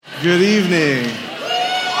Good evening.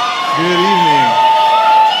 Good evening.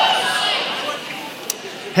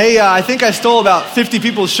 Hey, I think I stole about 50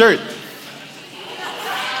 people's shirt.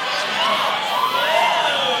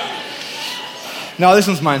 No, this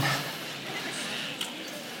one's mine.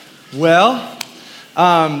 Well,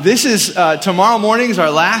 this is tomorrow morning is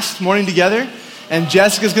our last morning together, and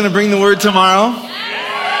Jessica's going to bring the word tomorrow.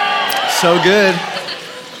 So good.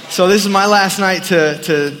 So this is my last night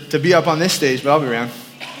to be up on this stage, but I'll be around.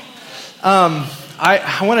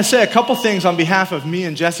 I want to say a couple things on behalf of me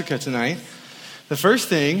and Jessica tonight. The first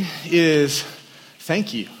thing is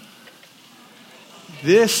thank you.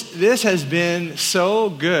 This has been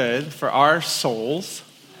so good for our souls.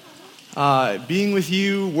 Being with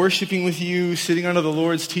you, worshiping with you, sitting under the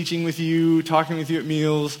Lord's teaching with you, talking with you at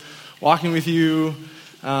meals, walking with you,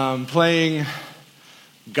 playing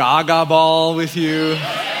gaga ball with you.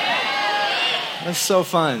 That's so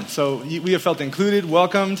fun. So we have felt included,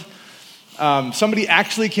 welcomed. Somebody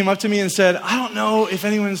actually came up to me and said, I don't know if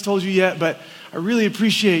anyone's told you yet, but I really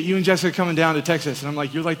appreciate you and Jessica coming down to Texas. And I'm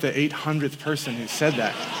like, you're like the 800th person who said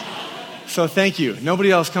that. So thank you. Nobody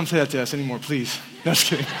else come say that to us anymore, please. No, just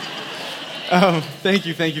kidding. Thank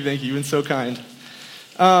you. You've been so kind.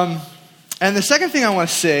 And the second thing I want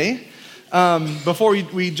to say, before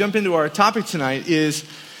we jump into our topic tonight, is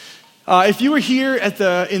if you were here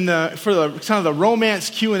for the kind of the romance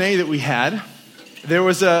Q&A that we had, there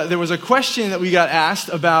was a question that we got asked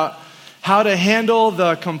about how to handle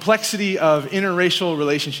the complexity of interracial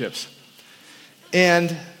relationships.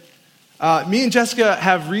 And me and Jessica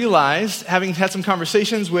have realized, having had some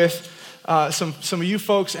conversations with some of you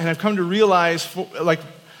folks, and have come to realize,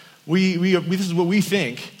 this is what we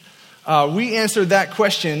think. We answered that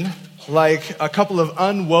question like a couple of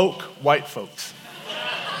unwoke white folks.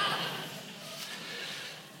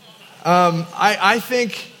 I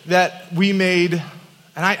think that we made,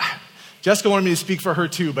 and Jessica wanted me to speak for her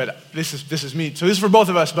too, but this is me. So this is for both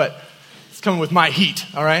of us, but it's coming with my heat,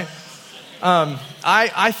 all right?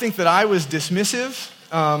 I think that I was dismissive.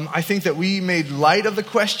 I think that we made light of the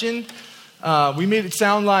question. We made it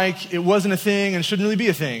sound like it wasn't a thing and shouldn't really be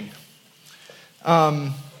a thing.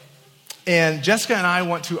 And Jessica and I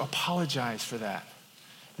want to apologize for that.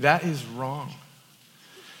 That is wrong.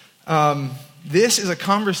 This is a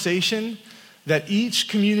conversation that each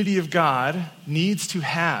community of God needs to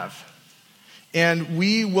have. And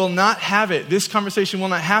we will not have it. This conversation will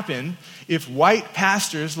not happen if white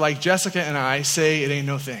pastors like Jessica and I say it ain't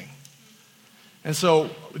no thing. And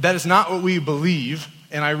so that is not what we believe.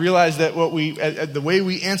 And I realize that the way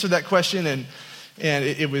we answered that question, and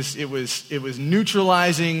it was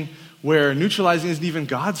neutralizing, where neutralizing isn't even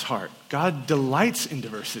God's heart. God delights in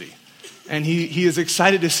diversity. And he is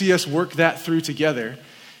excited to see us work that through together.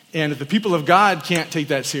 And if the people of God can't take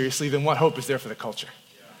that seriously, then what hope is there for the culture?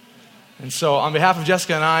 And so on behalf of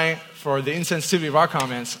Jessica and I, for the insensitivity of our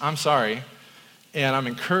comments, I'm sorry. And I'm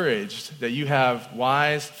encouraged that you have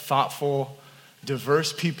wise, thoughtful,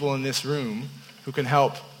 diverse people in this room who can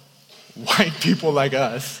help white people like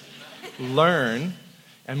us learn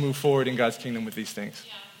and move forward in God's kingdom with these things.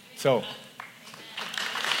 So,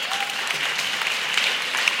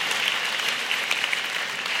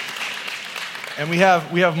 and we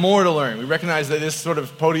have more to learn. We recognize that this sort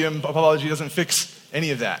of podium apology doesn't fix any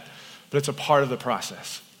of that, but it's a part of the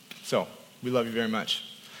process. So, we love you very much.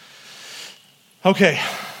 Okay,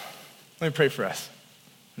 let me pray for us,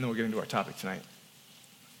 and then we'll get into our topic tonight.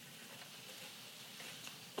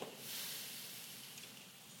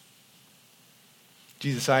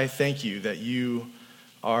 Jesus, I thank you that you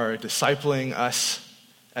are discipling us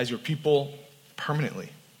as your people permanently.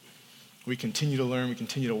 We continue to learn, we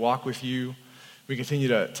continue to walk with you, we continue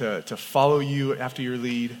to follow you after your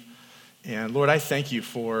lead. And Lord, I thank you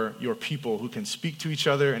for your people who can speak to each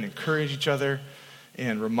other and encourage each other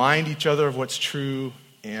and remind each other of what's true,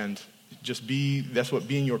 and that's what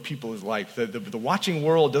being your people is like. The watching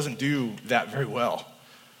world doesn't do that very well.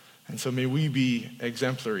 And so may we be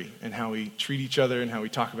exemplary in how we treat each other and how we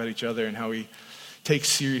talk about each other and how we take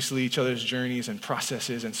seriously each other's journeys and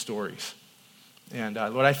processes and stories. And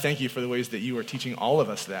Lord, I thank you for the ways that you are teaching all of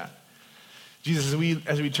us that. Jesus,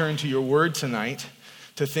 as we turn to your word tonight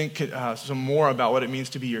to think some more about what it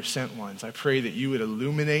means to be your sent ones, I pray that you would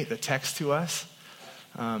illuminate the text to us.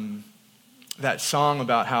 That song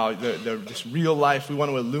about how this real life, we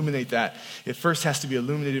want to illuminate that. It first has to be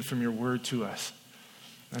illuminated from your word to us.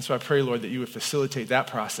 And so I pray, Lord, that you would facilitate that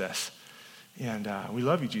process. And we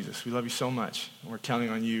love you, Jesus. We love you so much. We're counting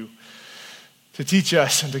on you to teach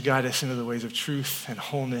us and to guide us into the ways of truth and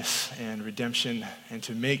wholeness and redemption, and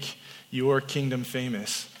to make your kingdom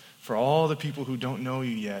famous for all the people who don't know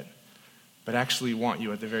you yet, but but actually want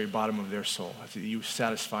you at the very bottom of their soul, that you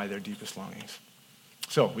satisfy their deepest longings.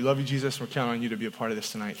 So we love you, Jesus. We're counting on you to be a part of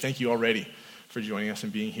this tonight. Thank you already for joining us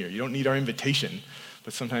and being here. You don't need our invitation,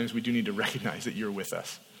 but sometimes we do need to recognize that you're with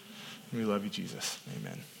us. We love you, Jesus.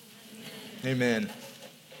 Amen. Amen.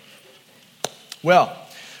 Well,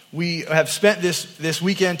 we have spent this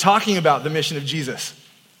weekend talking about the mission of Jesus,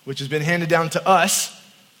 which has been handed down to us,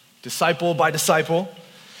 disciple by disciple,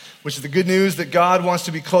 which is the good news that God wants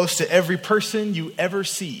to be close to every person you ever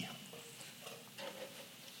see.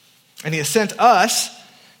 And he has sent us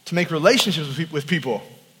to make relationships with people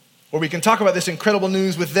where we can talk about this incredible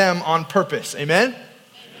news with them on purpose. Amen?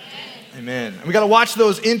 Amen. And we got to watch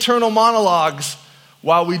those internal monologues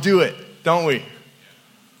while we do it, don't we?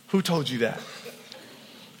 Who told you that?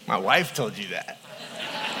 My wife told you that.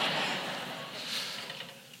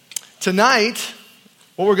 Tonight,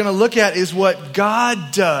 what we're going to look at is what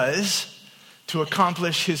God does to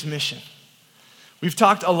accomplish his mission. We've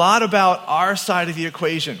talked a lot about our side of the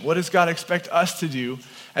equation. What does God expect us to do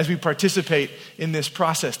as we participate in this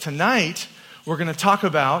process? Tonight, we're going to talk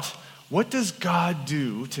about what does God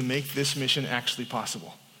do to make this mission actually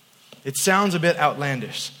possible? It sounds a bit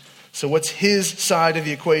outlandish. So what's his side of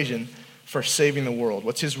the equation for saving the world?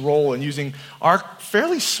 What's his role in using our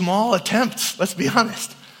fairly small attempts, let's be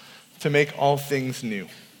honest, to make all things new?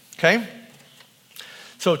 Okay?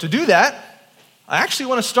 So to do that, I actually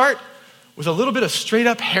want to start with a little bit of straight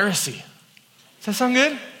up heresy. Does that sound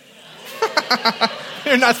good?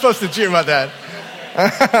 You're not supposed to cheer about that.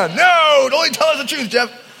 No, only tell us the truth, Geoff.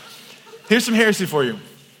 Here's some heresy for you.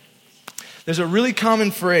 There's a really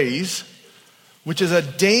common phrase, which is a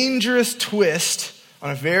dangerous twist on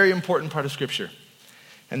a very important part of Scripture.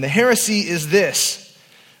 And the heresy is this: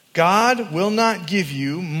 God will not give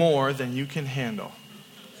you more than you can handle.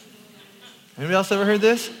 Anybody else ever heard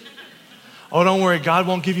this? Oh, don't worry, God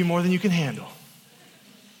won't give you more than you can handle.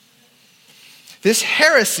 This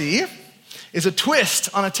heresy is a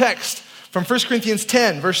twist on a text from 1 Corinthians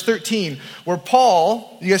 10, verse 13, where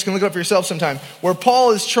Paul, you guys can look it up for yourself sometime, where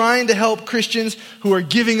Paul is trying to help Christians who are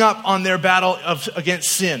giving up on their battle against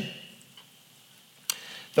sin.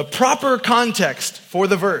 The proper context for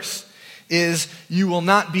the verse is, you will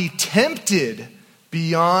not be tempted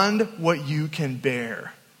beyond what you can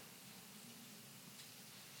bear.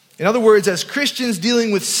 In other words, as Christians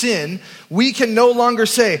dealing with sin, we can no longer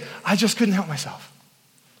say, I just couldn't help myself.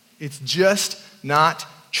 It's just not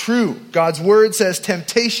true. God's word says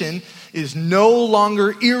temptation is no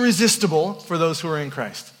longer irresistible for those who are in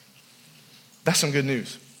Christ. That's some good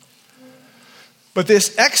news. But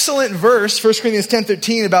this excellent verse, 1 Corinthians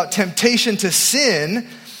 10:13, about temptation to sin,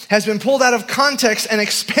 has been pulled out of context and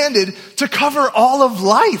expanded to cover all of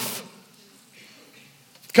life.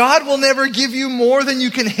 God will never give you more than you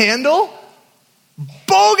can handle?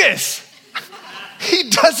 Bogus! He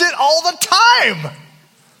does it all the time.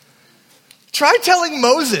 Try telling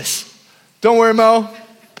Moses, don't worry, Mo,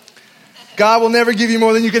 God will never give you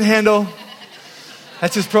more than you can handle.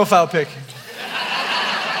 That's his profile pic.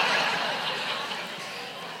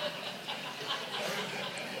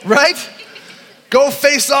 Right? Go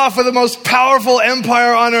face off with the most powerful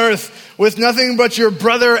empire on earth with nothing but your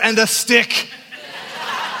brother and a stick.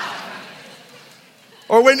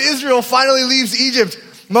 Or when Israel finally leaves Egypt,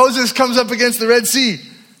 Moses comes up against the Red Sea.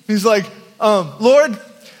 He's like, Lord,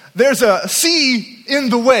 there's a sea in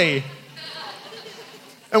the way.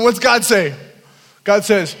 And what's God say? God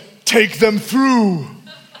says, take them through.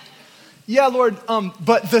 Yeah, Lord,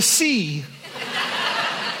 but the sea.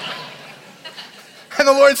 And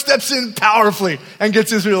the Lord steps in powerfully and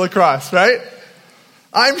gets Israel across, right?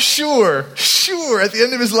 I'm sure at the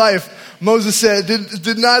end of his life, Moses said,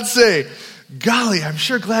 did not say, golly, I'm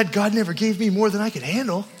sure glad God never gave me more than I could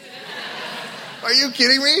handle. Are you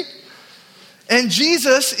kidding me? And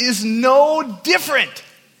Jesus is no different.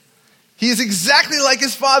 He is exactly like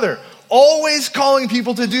his Father, always calling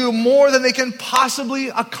people to do more than they can possibly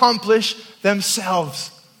accomplish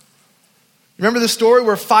themselves. Remember the story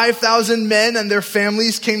where 5,000 men and their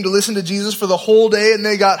families came to listen to Jesus for the whole day and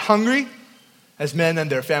they got hungry, as men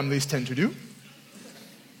and their families tend to do?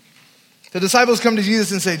 The disciples come to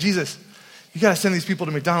Jesus and say, Jesus, you got to send these people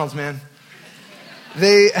to McDonald's, man.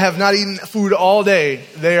 They have not eaten food all day.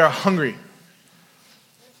 They are hungry.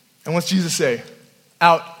 And what's Jesus say?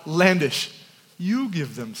 Outlandish. You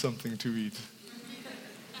give them something to eat.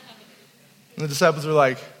 And the disciples are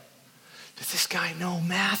like, does this guy know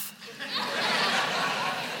math?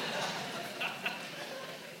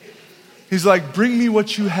 He's like, bring me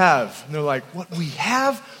what you have. And they're like, what we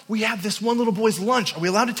have? We have this one little boy's lunch. Are we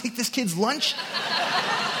allowed to take this kid's lunch?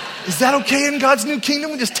 Is that okay in God's new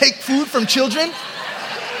kingdom? We just take food from children?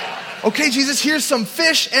 Okay, Jesus, here's some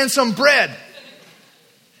fish and some bread.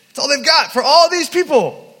 That's all they've got for all these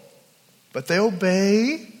people. But they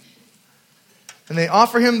obey. And they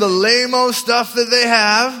offer him the lame-o stuff that they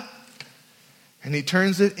have. And he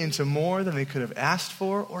turns it into more than they could have asked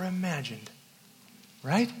for or imagined.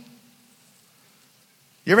 Right?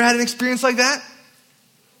 You ever had an experience like that?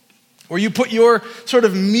 Where you put your sort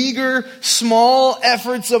of meager, small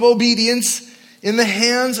efforts of obedience in the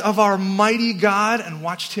hands of our mighty God and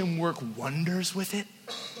watched him work wonders with it?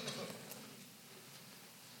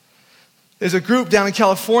 There's a group down in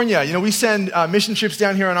California. You know, we send mission trips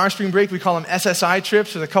down here on our spring break. We call them SSI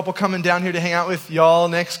trips. There's a couple coming down here to hang out with y'all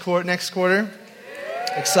next quarter.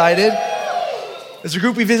 Excited? There's a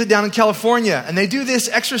group we visit down in California, and they do this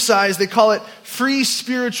exercise. They call it free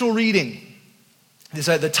spiritual reading.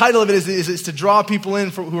 The title of it is to draw people in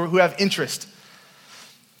who have interest.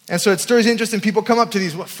 And so it stirs interest, and people come up to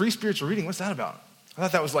these, what, free spiritual reading? What's that about? I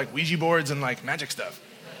thought that was like Ouija boards and like magic stuff.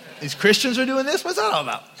 These Christians are doing this? What's that all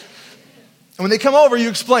about? And when they come over, you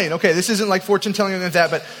explain, okay, this isn't like fortune telling or anything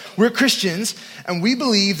like that, but we're Christians, and we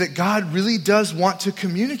believe that God really does want to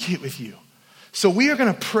communicate with you. So we are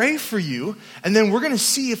going to pray for you, and then we're going to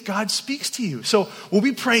see if God speaks to you. So we'll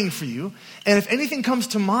be praying for you, and if anything comes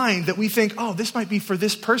to mind that we think, oh, this might be for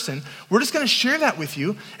this person, we're just going to share that with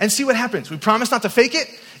you and see what happens. We promise not to fake it.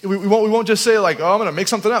 We won't just say like, oh, I'm going to make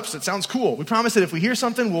something up so it sounds cool. We promise that if we hear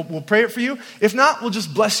something, we'll pray it for you. If not, we'll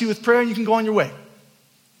just bless you with prayer, and you can go on your way.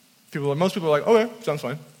 Most people are like, okay, sounds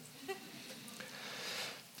fine.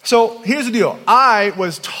 So here's the deal. I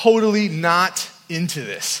was totally not into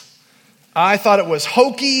this. I thought it was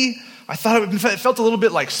hokey. I thought it felt a little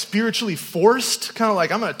bit like spiritually forced, kind of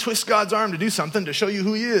like I'm going to twist God's arm to do something to show you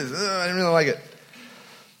who he is. I didn't really like it.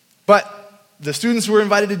 But the students who were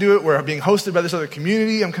invited to do it were being hosted by this other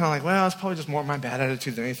community. I'm kind of like, well, it's probably just more my bad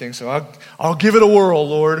attitude than anything, so I'll give it a whirl,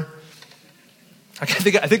 Lord. I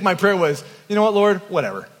think my prayer was, you know what, Lord?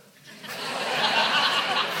 Whatever.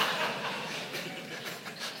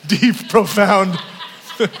 Deep, profound.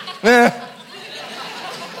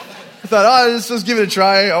 I thought, let's just give it a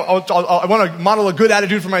try. I want to model a good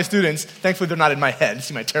attitude for my students. Thankfully, they're not in my head.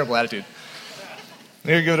 See my terrible attitude.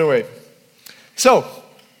 There you give it away. So,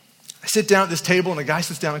 I sit down at this table, and a guy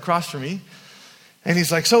sits down across from me. And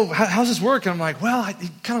he's like, so, how's this work? And I'm like, well,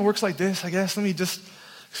 it kind of works like this, I guess. Let me just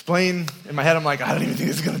explain. In my head, I'm like, I don't even think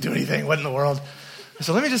this is going to do anything. What in the world?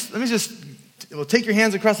 So let me just we'll take your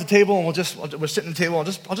hands across the table, and we'll sit at the table.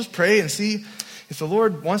 I'll just pray and see if the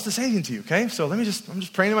Lord wants to say anything to you, okay? So I'm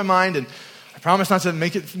just praying in my mind, and I promise not to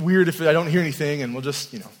make it weird if I don't hear anything, and we'll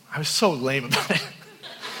just, I was so lame about it.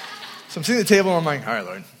 So I'm sitting at the table, and I'm like, all right,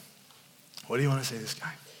 Lord, what do you want to say to this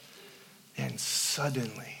guy? And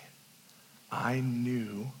suddenly, I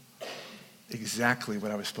knew exactly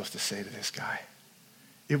what I was supposed to say to this guy.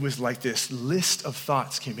 It was like this list of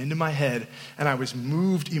thoughts came into my head, and I was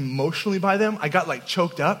moved emotionally by them. I got like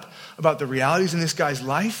choked up about the realities in this guy's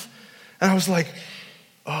life. And I was like,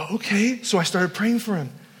 oh, okay. So I started praying for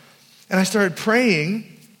him. And I started praying.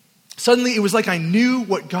 Suddenly, it was like I knew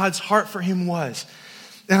what God's heart for him was.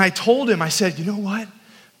 And I told him, I said, you know what?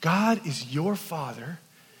 God is your Father,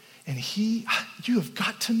 and you have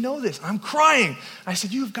got to know this. I'm crying. I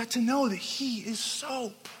said, you have got to know that he is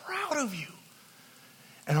so proud of you.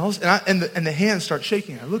 And the hands start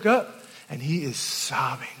shaking. I look up, and he is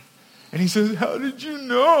sobbing. And he says, how did you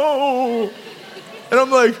know? And I'm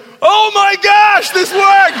like, oh my gosh, this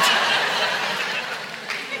worked!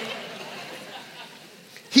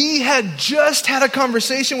 He had just had a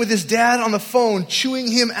conversation with his dad on the phone, chewing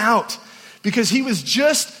him out, because he was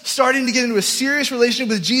just starting to get into a serious relationship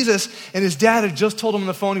with Jesus, and his dad had just told him on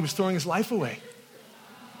the phone he was throwing his life away.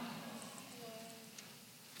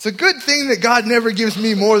 It's a good thing that God never gives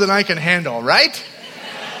me more than I can handle, right?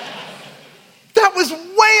 That was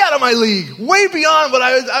way out of my league, way beyond what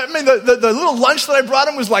I mean, the little lunch that I brought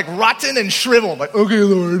him was like rotten and shriveled. Like, okay,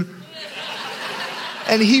 Lord.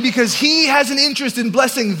 And because he has an interest in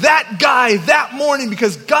blessing that guy that morning,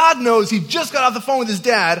 because God knows he just got off the phone with his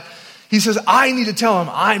dad, he says, I need to tell him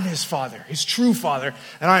I'm his father, his true father,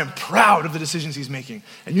 and I am proud of the decisions he's making.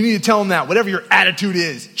 And you need to tell him that, whatever your attitude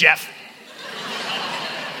is, Geoff.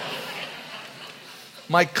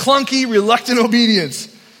 My clunky, reluctant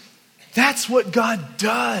obedience. That's what God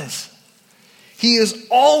does. He is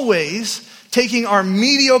always taking our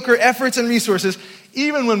mediocre efforts and resources,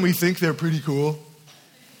 even when we think they're pretty cool.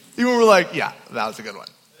 Even when we're like, yeah, that was a good one.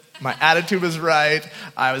 My attitude was right.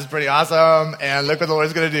 I was pretty awesome. And look what the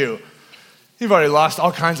Lord's going to do. You've already lost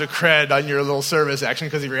all kinds of cred on your little service action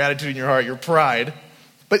because of your attitude in your heart, your pride.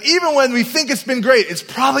 But even when we think it's been great, it's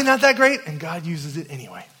probably not that great. And God uses it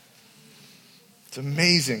anyway. It's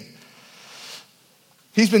amazing.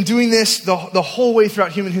 He's been doing this the whole way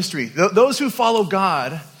throughout human history. Those who follow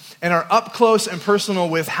God and are up close and personal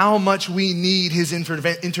with how much we need his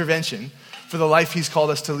intervention for the life he's called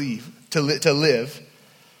us to live,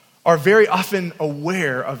 are very often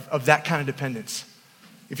aware of that kind of dependence.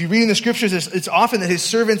 If you read in the scriptures, it's often that his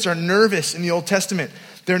servants are nervous in the Old Testament.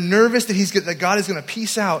 They're nervous that God is going to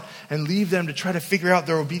peace out and leave them to try to figure out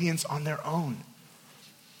their obedience on their own.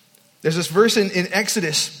 There's this verse in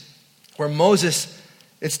Exodus where Moses,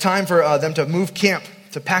 it's time for them to move camp,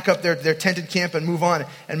 to pack up their tented camp and move on.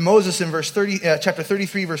 And Moses in chapter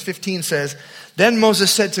 33, verse 15 says, "Then Moses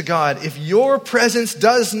said to God, 'If your presence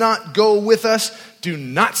does not go with us, do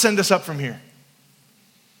not send us up from here.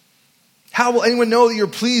 How will anyone know that you're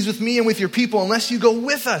pleased with me and with your people unless you go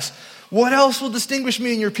with us? What else will distinguish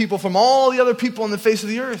me and your people from all the other people on the face of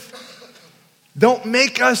the earth? Don't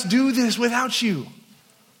make us do this without you.'"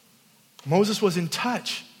 Moses was in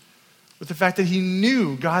touch with the fact that he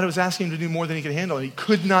knew God was asking him to do more than he could handle, and he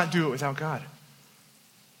could not do it without God.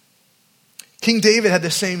 King David had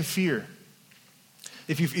the same fear.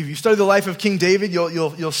 If you study the life of King David,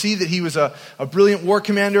 you'll see that he was a brilliant war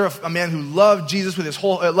commander, a man who loved Jesus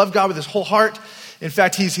loved God with his whole heart. In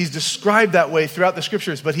fact, he's described that way throughout the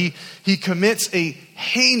scriptures. But he commits a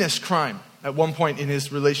heinous crime at one point in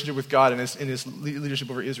his relationship with God and in his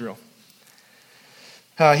leadership over Israel.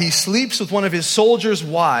 He sleeps with one of his soldiers'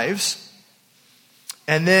 wives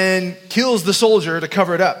and then kills the soldier to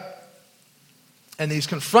cover it up. And he's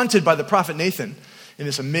confronted by the prophet Nathan in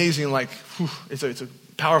this amazing, it's a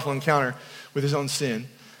powerful encounter with his own sin.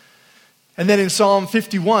 And then in Psalm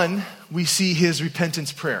 51, we see his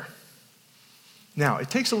repentance prayer. Now, it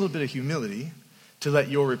takes a little bit of humility to let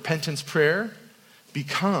your repentance prayer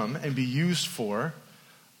become and be used for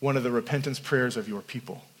one of the repentance prayers of your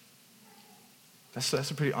people. That's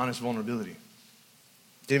a pretty honest vulnerability.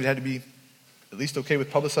 David had to be at least okay with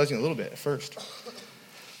publicizing a little bit at first.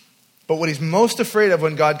 But what he's most afraid of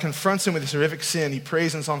when God confronts him with this horrific sin, he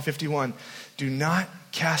prays in Psalm 51, "Do not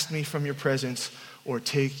cast me from your presence or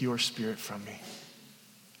take your spirit from me."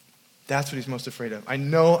 That's what he's most afraid of. "I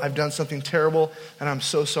know I've done something terrible and I'm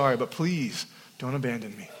so sorry, but please don't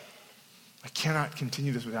abandon me. I cannot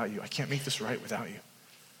continue this without you. I can't make this right without you."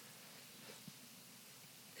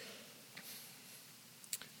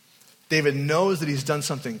 David knows that he's done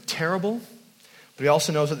something terrible, but he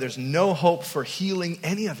also knows that there's no hope for healing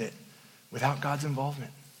any of it without God's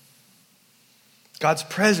involvement. God's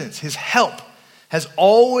presence, his help, has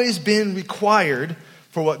always been required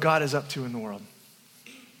for what God is up to in the world.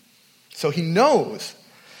 So he knows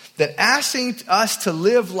that asking us to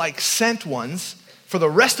live like sent ones for the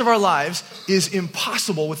rest of our lives is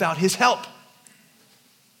impossible without his help.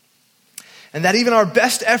 And that even our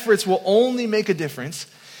best efforts will only make a difference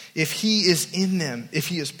if he is in them, if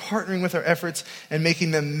he is partnering with our efforts and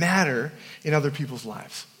making them matter in other people's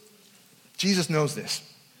lives. Jesus knows this.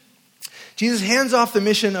 Jesus hands off the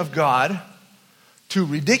mission of God to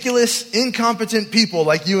ridiculous, incompetent people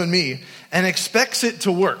like you and me and expects it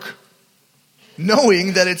to work,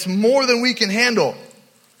 knowing that it's more than we can handle.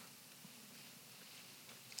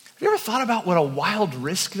 Have you ever thought about what a wild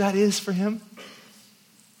risk that is for him?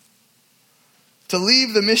 To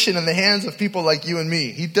leave the mission in the hands of people like you and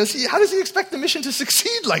me. How does he expect the mission to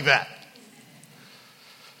succeed like that?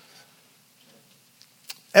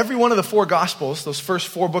 Every one of the four Gospels, those first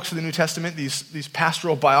four books of the New Testament, these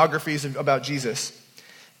pastoral biographies about Jesus,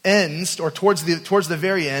 ends, or towards the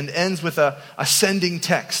very end, ends with a sending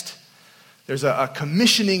text. There's a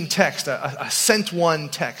commissioning text, a sent one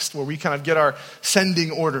text, where we kind of get our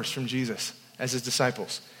sending orders from Jesus as his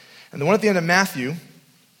disciples. And the one at the end of Matthew,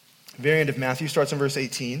 very end of Matthew, starts in verse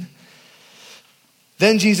 18.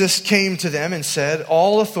 "Then Jesus came to them and said,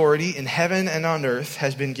 'All authority in heaven and on earth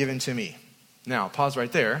has been given to me.'" Now, pause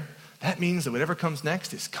right there. That means that whatever comes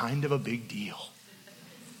next is kind of a big deal.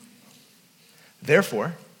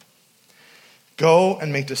 "Therefore, go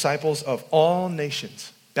and make disciples of all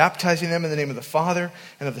nations, baptizing them in the name of the Father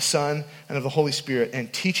and of the Son and of the Holy Spirit,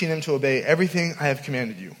 and teaching them to obey everything I have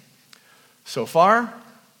commanded you." So far,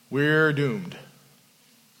 we're doomed.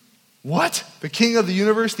 What? The King of the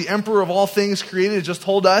universe, the Emperor of all things created, just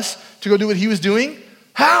told us to go do what he was doing?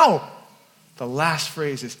 How? The last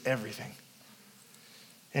phrase is everything.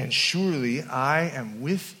 "And surely I am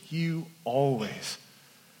with you always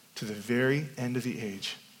to the very end of the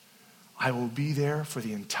age." I will be there for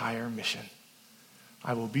the entire mission.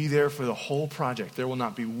 I will be there for the whole project. There will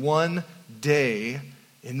not be one day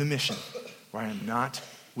in the mission where I am not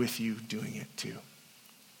with you doing it too.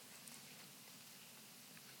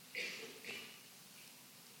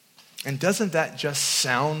 And doesn't that just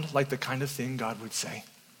sound like the kind of thing God would say?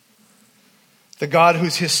 The God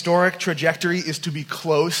whose historic trajectory is to be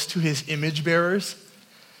close to his image bearers.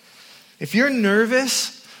 If you're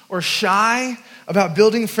nervous or shy about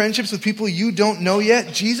building friendships with people you don't know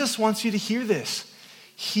yet, Jesus wants you to hear this.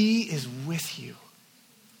 He is with you.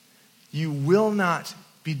 You will not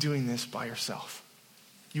be doing this by yourself.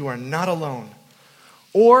 You are not alone.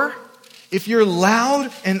 Or if you're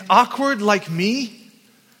loud and awkward like me,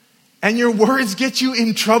 and your words get you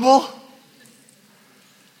in trouble,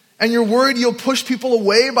 and you're worried you'll push people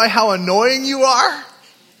away by how annoying you are.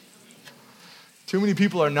 Too many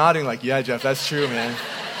people are nodding like, yeah, Geoff, that's true, man.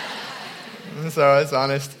 So that's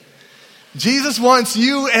honest. Jesus wants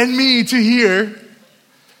you and me to hear,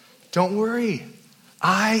 don't worry,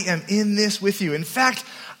 I am in this with you. In fact,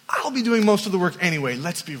 I'll be doing most of the work anyway,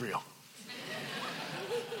 let's be real.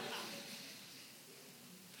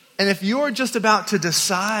 And if you're just about to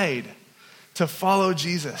decide to follow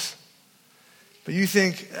Jesus, but you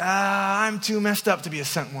think, I'm too messed up to be a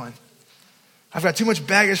sent one. I've got too much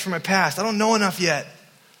baggage from my past. I don't know enough yet.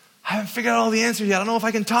 I haven't figured out all the answers yet. I don't know if I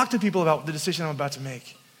can talk to people about the decision I'm about to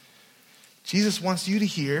make. Jesus wants you to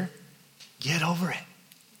hear, get over it.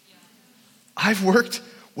 I've worked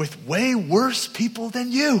with way worse people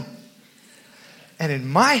than you. And in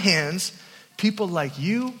my hands, people like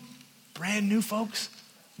you, brand new folks,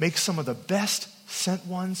 make some of the best sent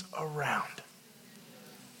ones around.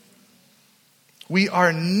 We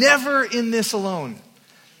are never in this alone.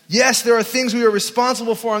 Yes, there are things we are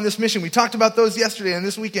responsible for on this mission. We talked about those yesterday and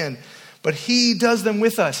this weekend. But he does them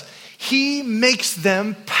with us. He makes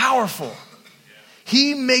them powerful.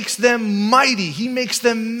 He makes them mighty. He makes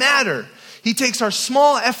them matter. He takes our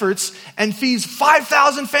small efforts and feeds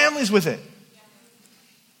 5,000 families with it.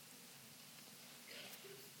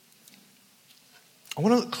 I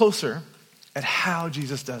want to look closer at how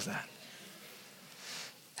Jesus does that.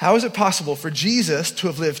 How is it possible for Jesus to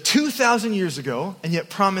have lived 2,000 years ago and yet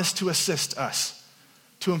promised to assist us,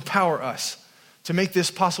 to empower us, to make this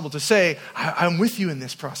possible, to say, I'm with you in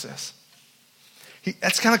this process?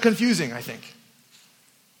 That's kind of confusing, I think.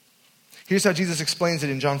 Here's how Jesus explains it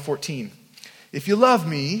in John 14. If you love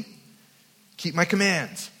me, keep my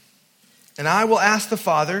commands. And I will ask the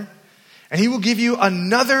Father, and he will give you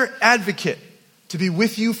another advocate to be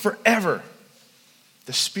with you forever,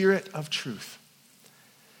 the Spirit of truth.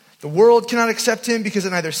 The world cannot accept him because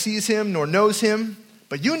it neither sees him nor knows him,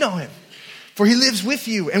 but you know him, for he lives with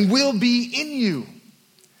you and will be in you.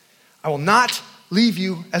 I will not leave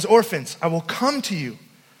you as orphans. I will come to you.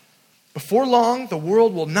 Before long, the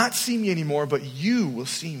world will not see me anymore, but you will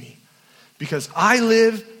see me. Because I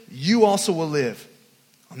live, you also will live.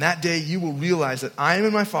 On that day, you will realize that I am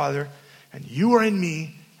in my Father, and you are in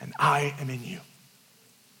me, and I am in you.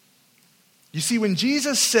 You see, when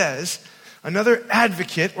Jesus says another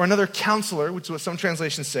advocate or another counselor, which is what some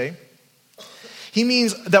translations say, he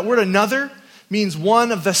means, that word another means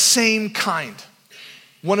one of the same kind.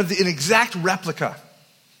 An exact replica.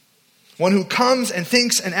 One who comes and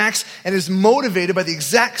thinks and acts and is motivated by the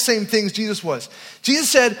exact same things Jesus was. Jesus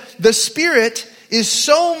said, the Spirit is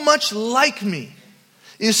so much like me,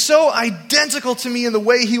 is so identical to me in the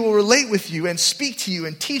way he will relate with you and speak to you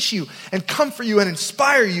and teach you and comfort you and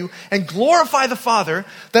inspire you and glorify the Father,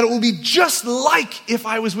 that it will be just like if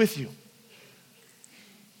I was with you.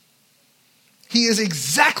 He is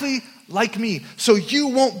exactly like me, so you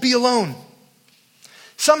won't be alone.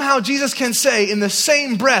 Somehow Jesus can say in the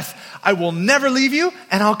same breath, I will never leave you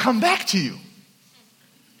and I'll come back to you.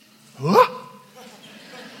 Huh?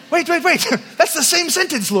 Wait. That's the same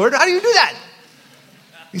sentence, Lord. How do you do that?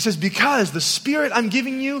 He says, because the Spirit I'm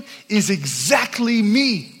giving you is exactly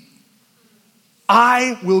me.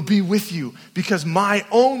 I will be with you because my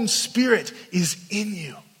own Spirit is in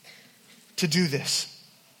you to do this.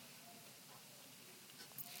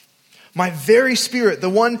 My very Spirit, the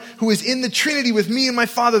one who is in the Trinity with me and my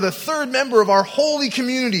Father, the third member of our holy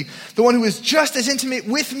community, the one who is just as intimate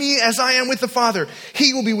with me as I am with the Father,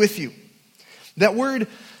 he will be with you. That word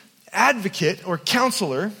advocate or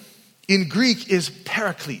counselor in Greek is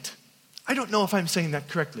paraclete. I don't know if I'm saying that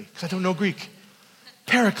correctly because I don't know Greek.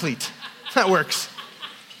 Paraclete. That works.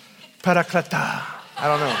 Parakleta. I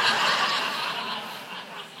don't know.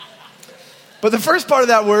 But the first part of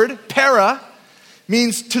that word, para,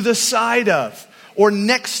 means to the side of or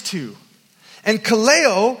next to. And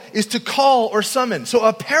kaleo is to call or summon. So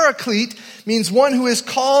a paraclete means one who is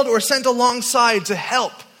called or sent alongside to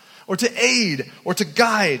help or to aid or to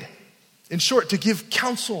guide. In short, to give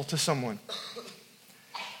counsel to someone.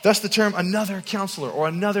 Thus the term another counselor or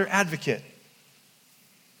another advocate.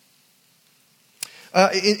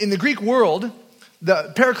 In the Greek world,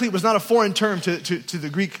 The paraclete was not a foreign term to the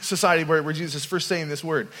Greek society where Jesus is first saying this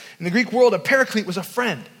word. In the Greek world, a paraclete was a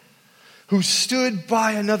friend who stood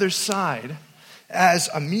by another side as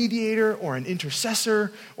a mediator or an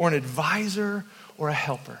intercessor or an advisor or a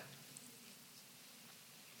helper.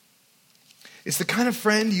 It's the kind of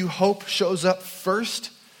friend you hope shows up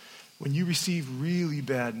first when you receive really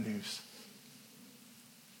bad news.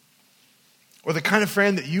 Or the kind of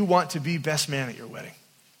friend that you want to be best man at your wedding.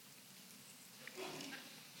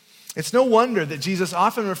 It's no wonder that Jesus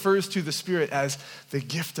often refers to the Spirit as the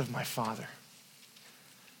gift of my Father.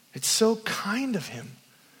 It's so kind of him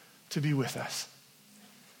to be with us.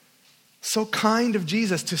 So kind of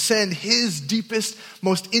Jesus to send his deepest,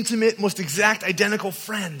 most intimate, most exact, identical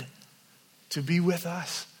friend to be with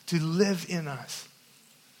us, to live in us.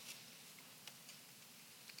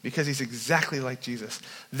 Because he's exactly like Jesus.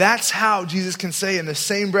 That's how Jesus can say in the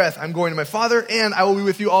same breath, I'm going to my Father and I will be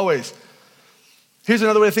with you always. Here's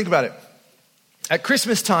another way to think about it. At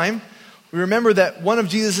Christmas time, we remember that one of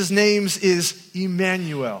Jesus' names is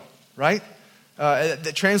Emmanuel, right?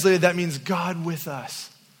 That translated, that means God with us.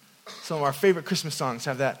 Some of our favorite Christmas songs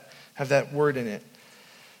have that word in it.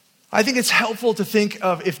 I think it's helpful to think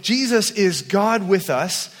of if Jesus is God with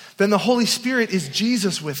us, then the Holy Spirit is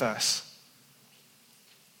Jesus with us.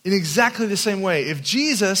 In exactly the same way. If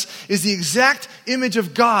Jesus is the exact image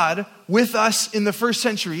of God with us in the first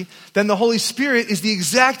century, then the Holy Spirit is the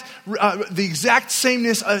exact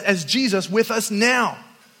sameness as Jesus with us now.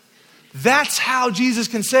 That's how Jesus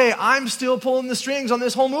can say, I'm still pulling the strings on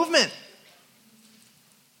this whole movement.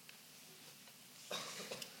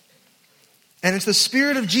 And it's the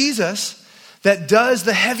Spirit of Jesus that does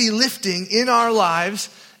the heavy lifting in our lives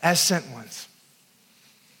as sent ones.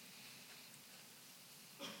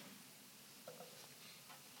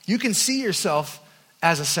 You can see yourself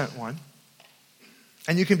as a sent one.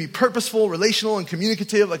 And you can be purposeful, relational, and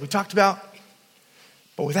communicative like we talked about.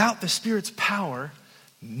 But without the Spirit's power,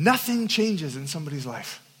 nothing changes in somebody's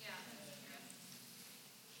life.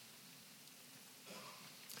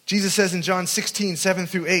 Jesus says in John 16,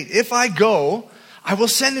 7-8, if I go, I will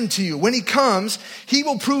send him to you. When he comes, he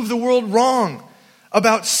will prove the world wrong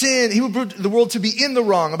about sin. He will prove the world to be in the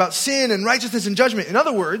wrong about sin and righteousness and judgment. In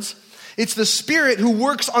other words, it's the Spirit who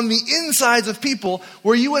works on the insides of people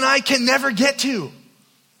where you and I can never get to.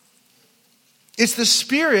 It's the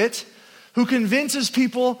Spirit who convinces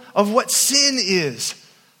people of what sin is.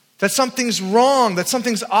 That something's wrong, that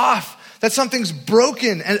something's off, that something's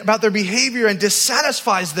broken about their behavior and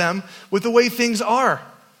dissatisfies them with the way things are.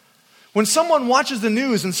 When someone watches the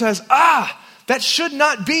news and says, that should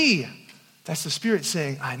not be, that's the Spirit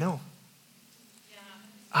saying, I know. Yeah.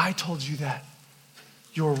 I told you that.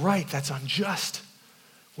 You're right, that's unjust.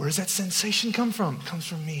 Where does that sensation come from? It comes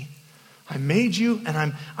from me. I made you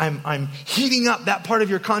and I'm heating up that part of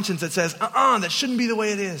your conscience that says, that shouldn't be the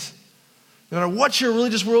way it is. No matter what your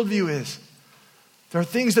religious worldview is, there are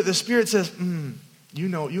things that the Spirit says, you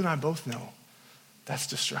know, you and I both know that's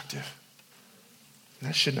destructive. And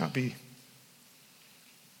that should not be.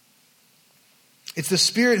 It's the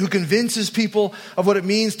Spirit who convinces people of what it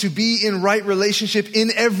means to be in right relationship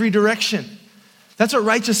in every direction. That's what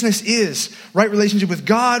righteousness is. Right relationship with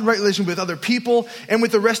God, right relationship with other people, and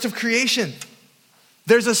with the rest of creation.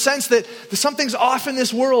 There's a sense that something's off in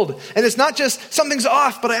this world. And it's not just something's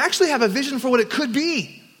off, but I actually have a vision for what it could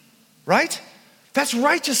be. Right? That's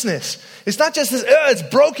righteousness. It's not just this, it's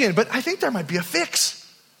broken, but I think there might be a fix.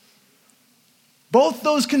 Both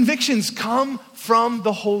those convictions come from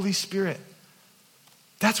the Holy Spirit.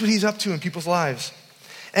 That's what he's up to in people's lives.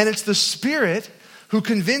 And it's the Spirit who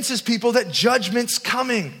convinces people that judgment's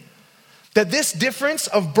coming. That this difference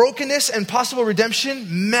of brokenness and possible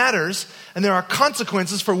redemption matters, and there are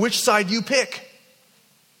consequences for which side you pick.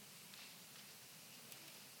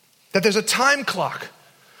 That there's a time clock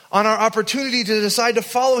on our opportunity to decide to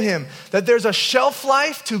follow him. That there's a shelf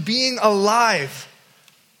life to being alive.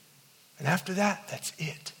 And after that, that's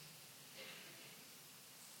it.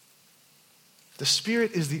 The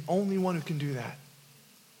Spirit is the only one who can do that.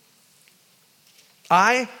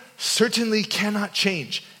 I certainly cannot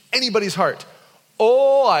change anybody's heart.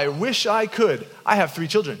 Oh, I wish I could. I have 3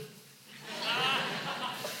 children.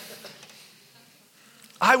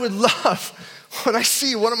 I would love when I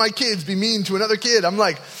see one of my kids be mean to another kid. I'm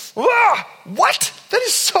like, what? That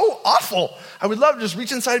is so awful. I would love to just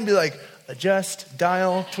reach inside and be like, adjust,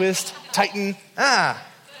 dial, twist, tighten.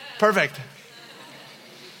 Perfect.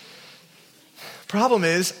 Problem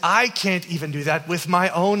is, I can't even do that with my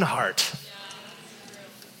own heart.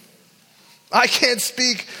 I can't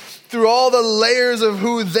speak through all the layers of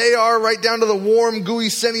who they are, right down to the warm, gooey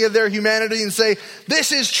center of their humanity and say,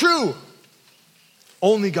 this is true.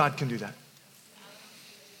 Only God can do that.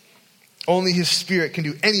 Only his Spirit can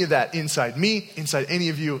do any of that inside me, inside any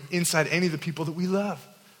of you, inside any of the people that we love.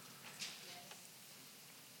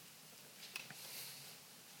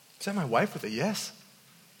 Is that my wife with a yes?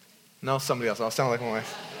 No, somebody else. I'll sound like my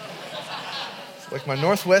wife. It's like my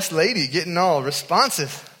Northwest lady getting all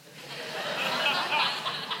responsive.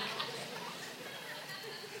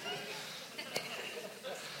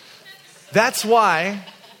 That's why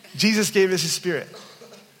Jesus gave us his Spirit.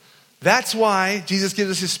 That's why Jesus gives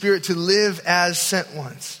us his Spirit to live as sent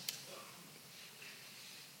ones.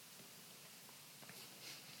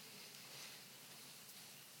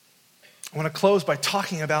 I want to close by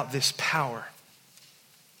talking about this power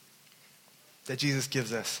that Jesus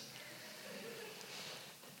gives us.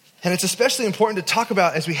 And it's especially important to talk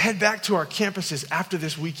about as we head back to our campuses after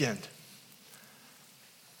this weekend.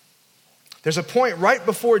 There's a point right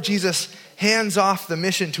before Jesus hands off the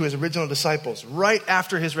mission to his original disciples, right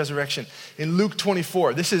after his resurrection, in Luke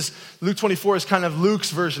 24. Luke 24 is kind of Luke's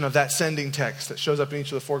version of that sending text that shows up in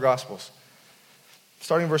each of the four Gospels.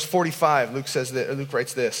 Starting in verse 45, Luke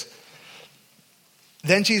writes this.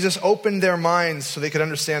 Then Jesus opened their minds so they could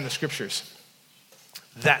understand the scriptures.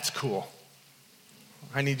 That's cool.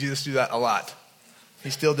 I need Jesus to do that a lot. He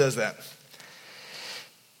still does that.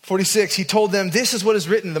 46, he told them, this is what is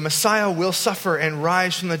written, the Messiah will suffer and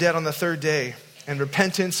rise from the dead on the third day, and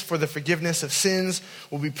repentance for the forgiveness of sins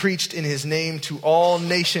will be preached in his name to all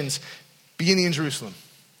nations, beginning in Jerusalem.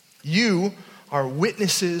 You are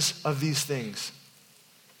witnesses of these things.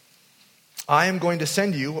 I am going to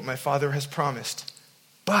send you what my Father has promised,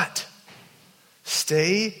 but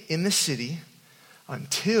stay in the city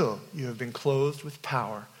until you have been clothed with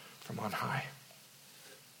power from on high.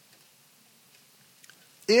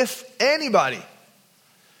 If anybody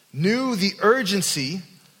knew the urgency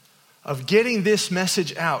of getting this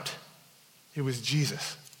message out, it was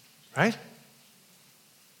Jesus, right?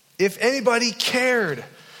 If anybody cared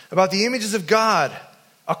about the images of God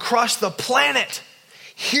across the planet,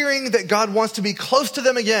 hearing that God wants to be close to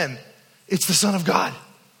them again, it's the Son of God.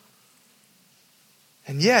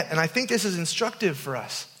 And yet, and I think this is instructive for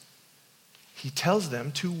us, he tells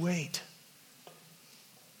them to wait.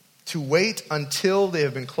 To wait until they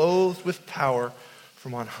have been clothed with power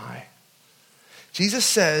from on high. Jesus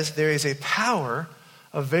says there is a power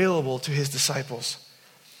available to his disciples.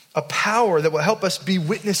 A power that will help us be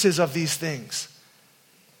witnesses of these things.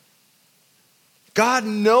 God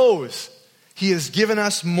knows he has given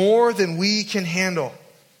us more than we can handle.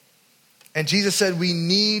 And Jesus said we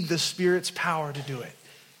need the Spirit's power to do it.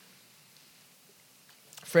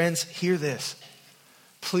 Friends, hear this.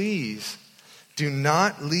 Please do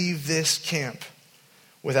not leave this camp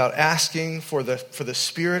without asking for the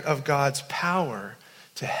Spirit of God's power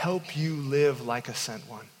to help you live like a sent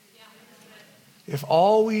one. If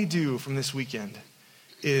all we do from this weekend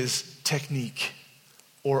is technique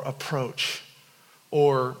or approach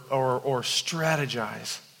or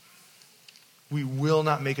strategize, we will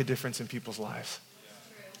not make a difference in people's lives.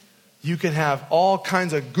 You can have all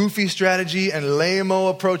kinds of goofy strategy and lame-o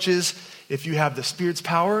approaches. If you have the Spirit's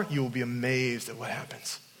power, you will be amazed at what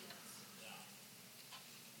happens.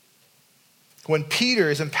 When Peter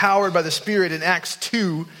is empowered by the Spirit in Acts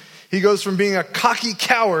 2, he goes from being a cocky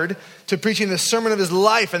coward to preaching the sermon of his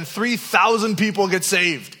life, and 3,000 people get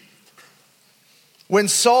saved. When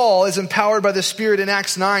Saul is empowered by the Spirit in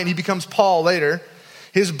Acts 9, he becomes Paul later.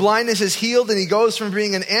 His blindness is healed, and he goes from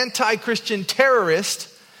being an anti-Christian terrorist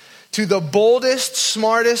to the boldest,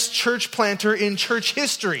 smartest church planter in church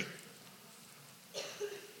history.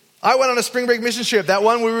 I went on a spring break mission trip. That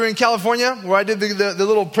one where we were in California, where I did the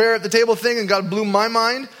little prayer at the table thing and God blew my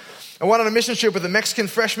mind. I went on a mission trip with a Mexican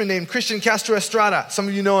freshman named Christian Castro Estrada. Some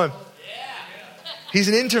of you know him. He's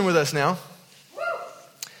an intern with us now.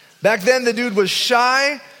 Back then, the dude was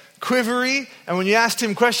shy, quivery, and when you asked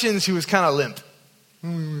him questions, he was kind of limp.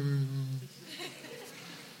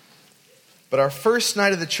 But our first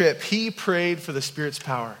night of the trip, he prayed for the Spirit's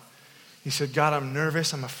power. He said, God, I'm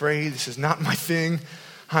nervous. I'm afraid. This is not my thing.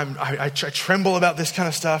 I tremble about this kind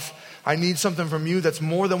of stuff. I need something from you that's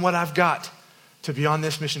more than what I've got to be on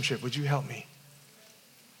this mission trip. Would you help me?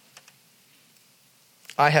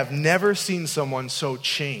 I have never seen someone so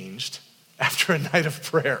changed after a night of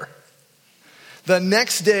prayer. The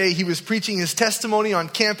next day, he was preaching his testimony on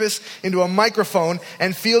campus into a microphone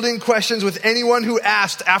and fielding questions with anyone who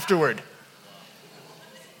asked afterward.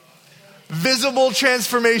 Visible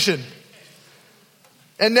transformation.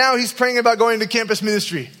 And now he's praying about going to campus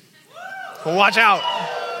ministry. Watch out.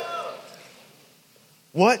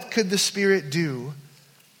 What could the Spirit do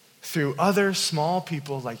through other small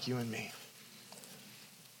people like you and me?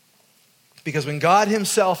 Because when God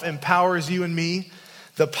himself empowers you and me,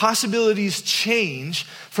 the possibilities change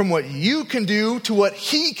from what you can do to what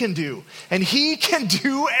he can do. And he can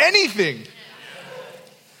do anything.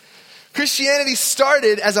 Christianity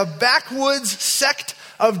started as a backwoods sect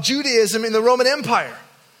of Judaism in the Roman Empire.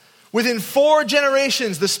 Within 4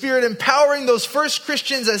 generations, the Spirit empowering those first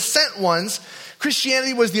Christians as sent ones,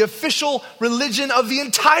 Christianity was the official religion of the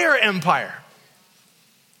entire empire.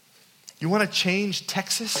 You want to change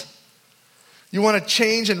Texas? You want to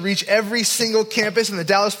change and reach every single campus in the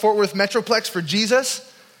Dallas-Fort Worth Metroplex for Jesus?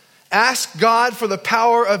 Ask God for the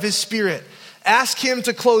power of his Spirit. Ask him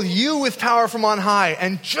to clothe you with power from on high,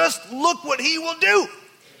 and just look what he will do.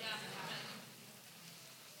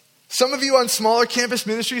 Some of you on smaller campus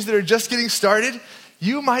ministries that are just getting started,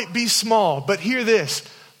 you might be small, but hear this.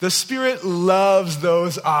 The Spirit loves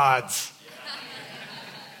those odds.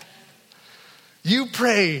 You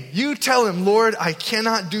pray, you tell him, Lord, I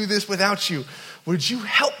cannot do this without you. Would you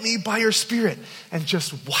help me by your Spirit? And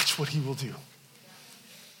just watch what he will do.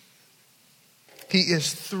 He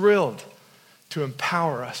is thrilled to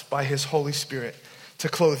empower us by his Holy Spirit, to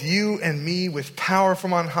clothe you and me with power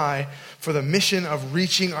from on high for the mission of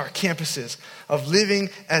reaching our campuses, of living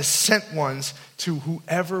as sent ones to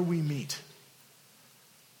whoever we meet.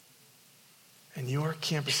 And your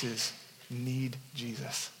campuses need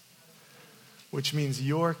Jesus, which means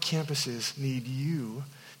your campuses need you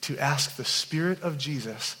to ask the Spirit of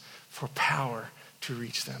Jesus for power to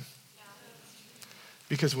reach them.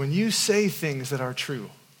 Because when you say things that are true,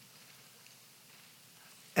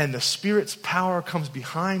 and the Spirit's power comes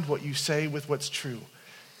behind what you say with what's true,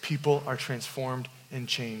 people are transformed and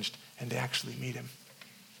changed, and they actually meet him.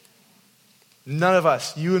 None of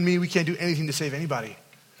us, you and me, we can't do anything to save anybody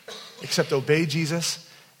except obey Jesus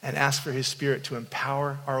and ask for his Spirit to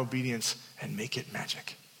empower our obedience and make it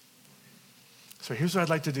magic. So here's what I'd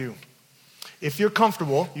like to do. If you're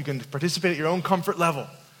comfortable, you can participate at your own comfort level.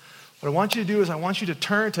 What I want you to do is I want you to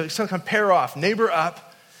turn to kind of pair off, neighbor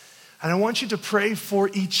up, and I want you to pray for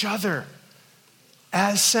each other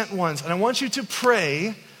as sent ones. And I want you to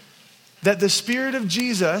pray that the Spirit of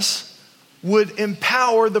Jesus would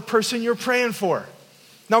empower the person you're praying for.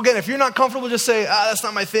 Now again, if you're not comfortable, just say, that's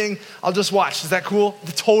not my thing. I'll just watch. Is that cool?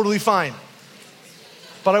 Totally fine.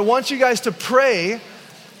 But I want you guys to pray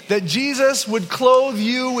that Jesus would clothe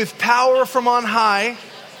you with power from on high.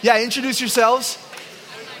 Yeah, introduce yourselves.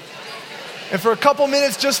 And for a couple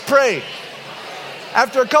minutes, just pray.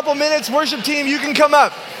 After a couple minutes, worship team, you can come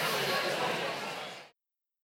up.